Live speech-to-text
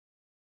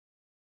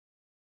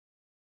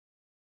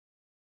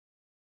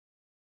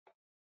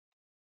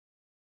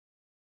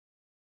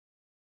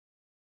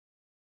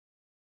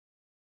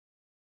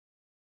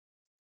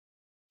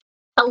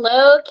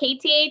Hello,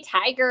 KTA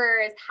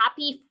Tigers.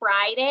 Happy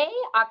Friday,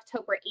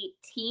 October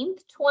 18th,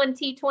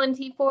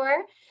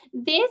 2024.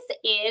 This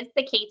is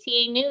the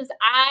KTA News.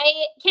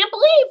 I can't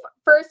believe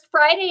first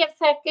Friday of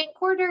second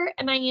quarter,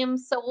 and I am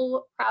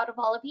so proud of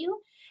all of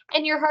you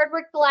and your hard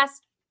work the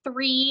last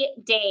 3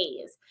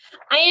 days.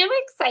 I am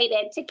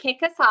excited to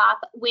kick us off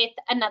with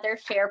another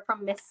share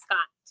from Miss Scott.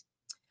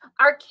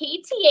 Our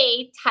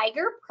KTA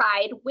Tiger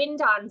Pride Wind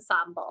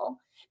Ensemble,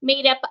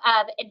 made up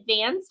of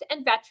advanced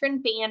and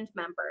veteran band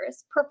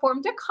members,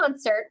 performed a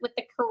concert with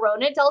the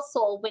Corona del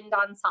Sol Wind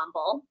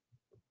Ensemble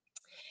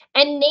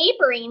and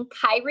neighboring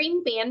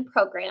Kyrene band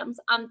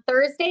programs on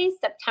Thursday,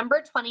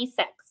 September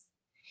 26th.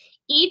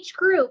 Each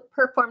group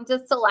performed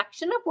a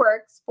selection of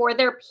works for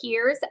their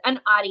peers and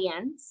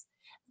audience,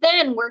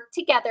 then worked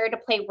together to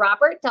play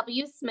Robert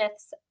W.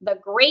 Smith's The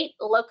Great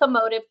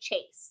Locomotive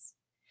Chase.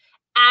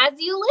 As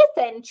you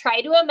listen,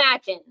 try to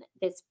imagine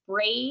this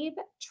brave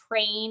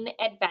train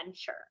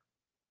adventure.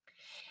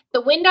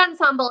 The Wind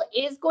Ensemble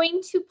is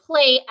going to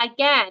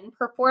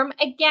perform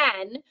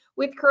again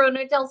with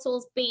Corona del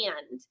Sol's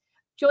band,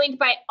 joined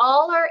by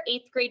all our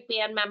 8th grade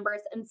band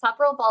members and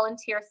several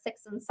volunteer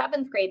 6th and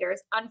 7th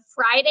graders on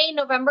Friday,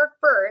 November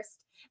 1st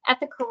at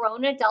the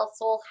Corona del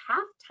Sol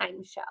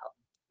halftime show.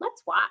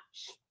 Let's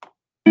watch.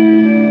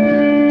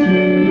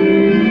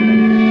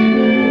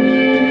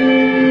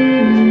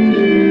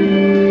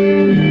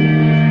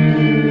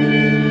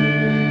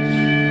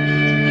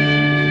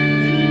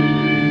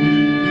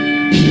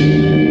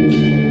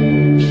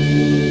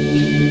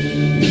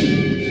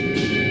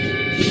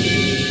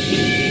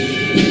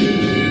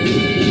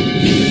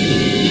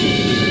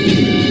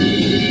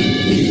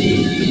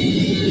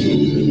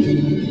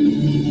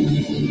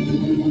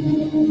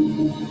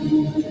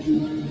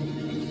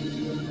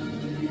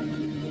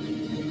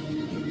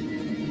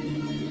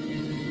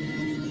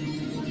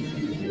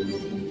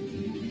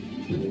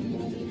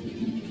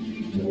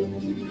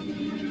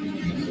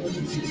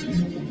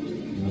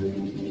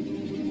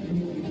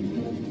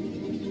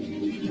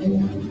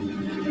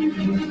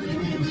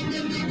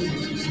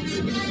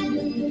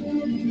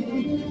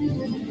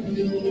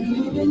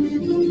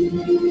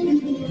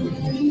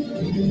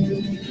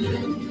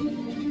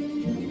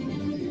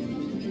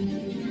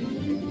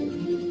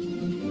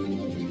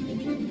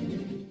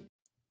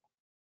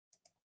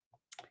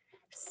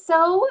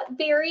 So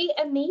very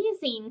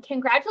amazing.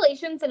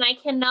 Congratulations. And I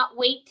cannot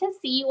wait to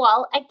see you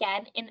all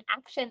again in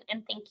action.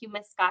 And thank you,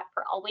 Miss Scott,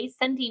 for always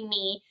sending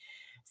me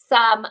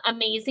some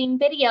amazing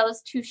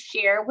videos to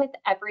share with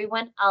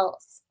everyone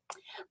else.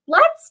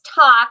 Let's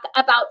talk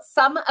about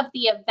some of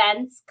the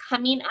events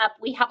coming up.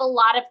 We have a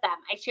lot of them.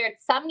 I shared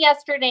some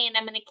yesterday, and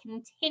I'm going to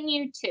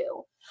continue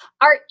to.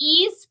 Our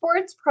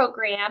eSports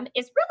program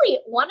is really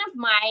one of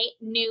my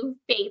new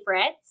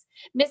favorites.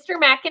 Mr.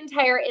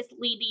 McIntyre is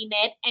leading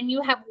it, and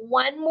you have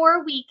one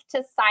more week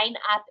to sign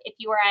up if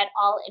you are at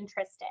all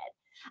interested.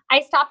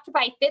 I stopped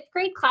by 5th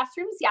grade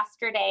classrooms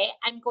yesterday.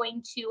 I'm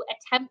going to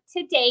attempt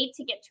today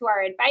to get to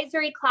our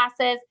advisory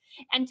classes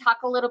and talk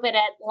a little bit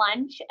at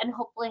lunch and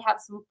hopefully have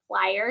some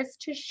flyers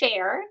to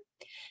share.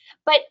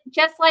 But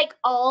just like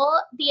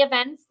all the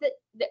events,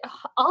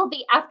 all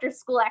the after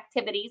school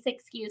activities,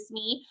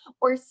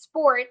 or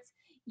sports,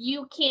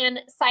 you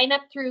can sign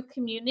up through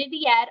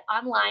Community Ed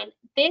online.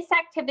 This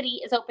activity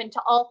is open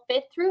to all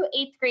 5th through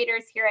 8th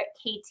graders here at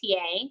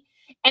KTA,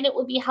 and it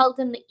will be held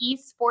in the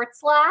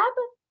eSports Lab,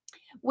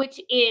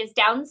 which is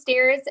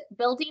downstairs,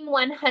 Building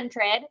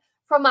 100,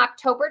 from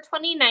October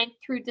 29th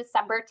through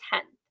December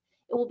 10th.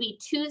 It will be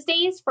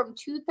Tuesdays from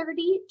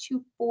 2:30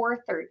 to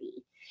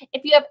 4:30.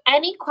 If you have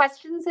any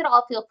questions at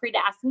all, feel free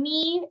to ask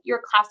me,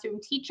 your classroom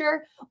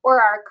teacher,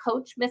 or our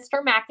coach,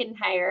 Mr.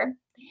 McIntyre,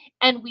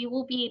 and we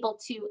will be able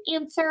to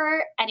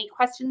answer any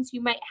questions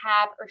you might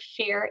have or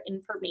share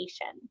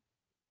information.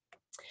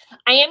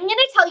 I am going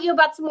to tell you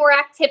about some more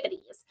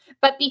activities,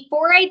 but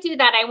before I do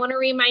that, I want to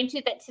remind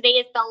you that today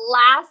is the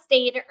last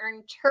day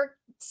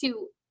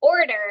to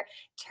order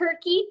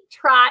Turkey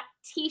Trot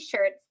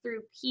t-shirts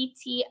through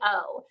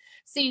PTO.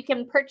 So you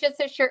can purchase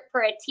a shirt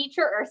for a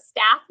teacher or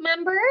staff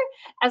member,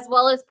 as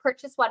well as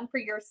purchase one for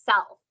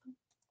yourself.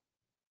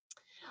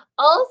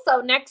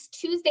 Also, next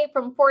Tuesday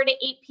from 4 to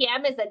 8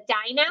 p.m. is a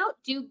dine out.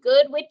 Do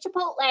good with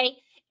Chipotle.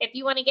 If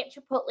you want to get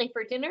Chipotle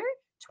for dinner,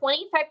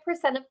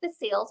 25% of the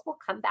sales will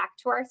come back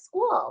to our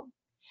school.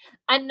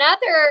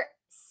 Another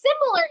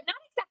similar, not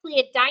exactly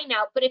a dine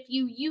out, but if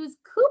you use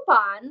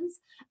coupons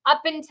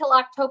up until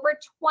October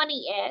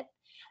 20th,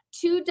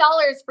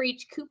 $2 for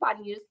each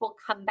coupon used will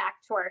come back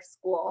to our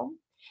school.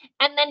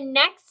 And then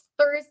next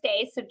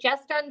Thursday, so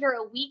just under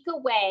a week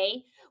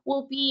away,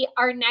 will be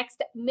our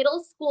next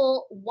middle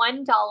school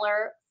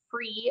 $1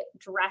 free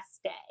dress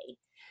day.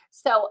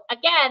 So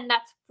again,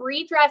 that's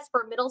free dress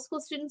for middle school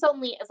students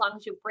only, as long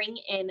as you bring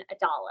in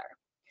 $1.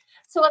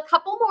 So a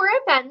couple more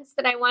events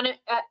that I want to,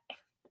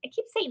 I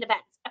keep saying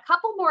events, a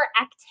couple more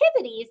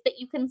activities that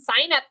you can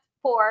sign up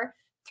for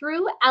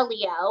through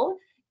Elio,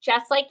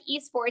 just like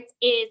esports,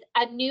 is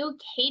a new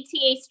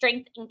KTA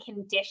strength and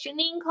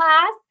conditioning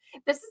class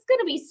This is going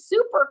to be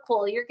super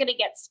cool. You're going to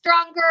get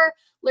stronger,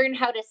 learn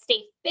how to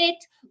stay fit,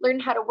 learn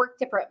how to work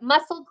different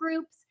muscle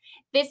groups.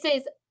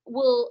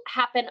 Will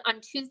happen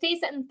on Tuesdays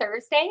and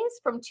Thursdays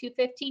from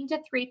 2:15 to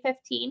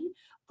 3:15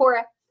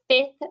 for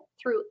 5th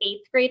through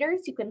 8th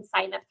graders. You can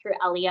sign up through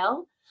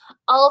LEO.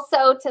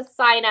 Also, to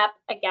sign up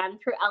again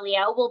through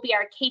LEO will be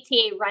our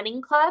KTA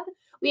running club.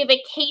 We have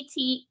a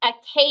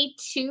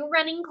K2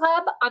 running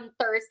club on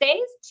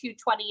Thursdays,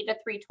 2:20 to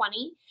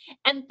 3:20,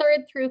 and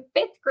 3rd through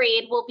 5th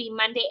grade will be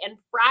Monday and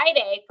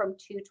Friday from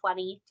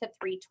 2:20 to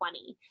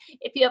 3:20.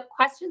 If you have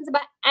questions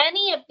about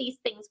any of these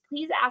things,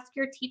 please ask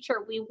your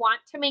teacher. We want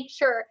to make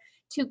sure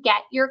to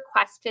get your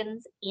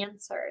questions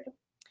answered.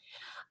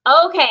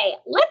 Okay,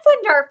 let's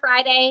end our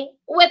Friday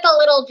with a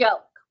little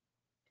joke.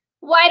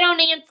 Why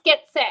don't ants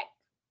get sick?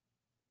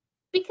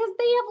 Because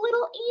they have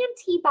little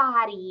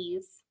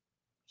antibodies.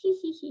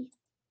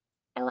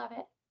 I love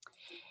it.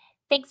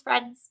 Thanks,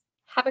 friends.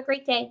 Have a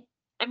great day.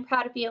 I'm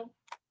proud of you.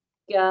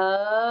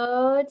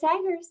 Go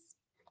Tigers.